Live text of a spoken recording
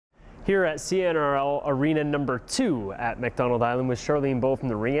here at CNRL Arena number 2 at McDonald Island with Charlene Boe from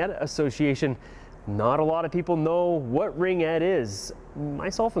the Ringette Association. Not a lot of people know what Ringette is,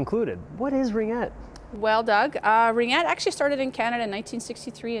 myself included. What is Ringette? Well, Doug, Ringette actually started in Canada in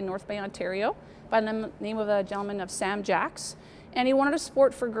 1963 in North Bay, Ontario, by the name of a gentleman of Sam Jacks. And he wanted a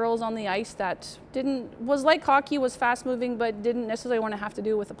sport for girls on the ice that was like hockey, was fast moving, but didn't necessarily want to have to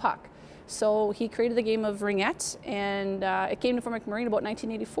do with a puck. So he created the game of Ringette, and it came to Fort McMurray in about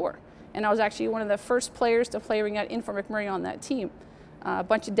 1984. And I was actually one of the first players to play Ringette in Fort McMurray on that team. A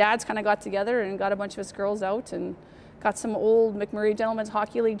bunch of dads kind of got together and got a bunch of us girls out and got some old McMurray Gentlemen's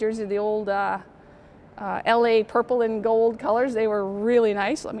Hockey League jerseys, the old LA purple and gold colors. They were really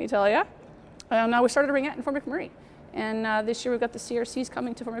nice, let me tell you. And we started Ringette in Fort McMurray. And this year we've got the CRCs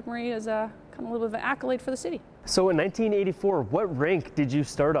coming to Fort McMurray as a kind of a little bit of an accolade for the city. So in 1984, what rink did you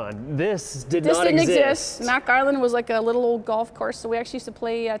start on? This didn't exist. Mac Island was like a little old golf course, so we actually used to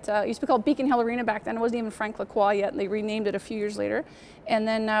play at, it used to be called Beacon Hill Arena back then. It wasn't even Frank Lacroix yet, and they renamed it a few years later. And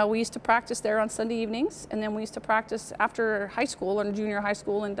then we used to practice there on Sunday evenings, and then we used to practice after high school and junior high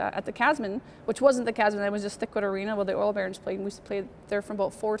school and at the Casman, which wasn't the Casman, it was just Thickwood Arena where the Oil Barons played. And we used to play there from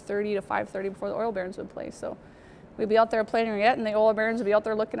about 4:30 to 5:30 before the Oil Barons would play. So we'd be out there playing Ringette, and the Oil Barons would be out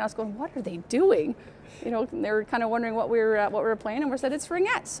there looking at us going, what are they doing? You know, and they were kind of wondering what we were playing, and we said it's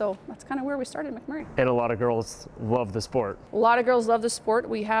Ringette. So that's kind of where we started McMurray. And a lot of girls love the sport. A lot of girls love the sport.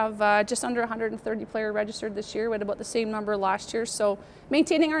 We have just under 130 players registered this year. We had about the same number last year. So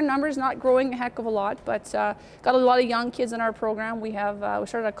maintaining our numbers, not growing a heck of a lot, but got a lot of young kids in our program. We have we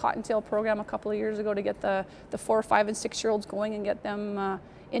started a cottontail program a couple of years ago to get the 4, 5, and 6-year-olds going and get them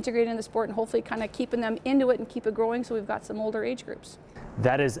integrated in the sport, and hopefully kind of keeping them into it and keep it growing, so we've got some older age groups.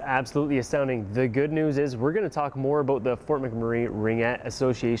 That is absolutely astounding. The good news is we're going to talk more about the Fort McMurray Ringette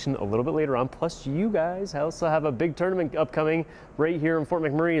Association a little bit later on. Plus, you guys also have a big tournament upcoming right here in Fort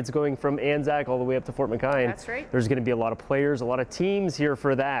McMurray. It's going from Anzac all the way up to Fort McKine. That's right. There's going to be a lot of players, a lot of teams here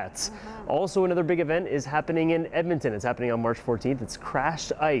for that. Also, another big event is happening in Edmonton. It's happening on March 14th. It's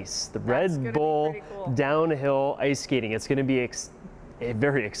Crashed Ice, the Red Bull downhill ice skating. It's going to be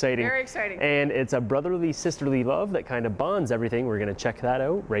very exciting. Very exciting. And it's a brotherly, sisterly love that kind of bonds everything. We're going to check that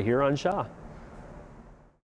out right here on Shaw.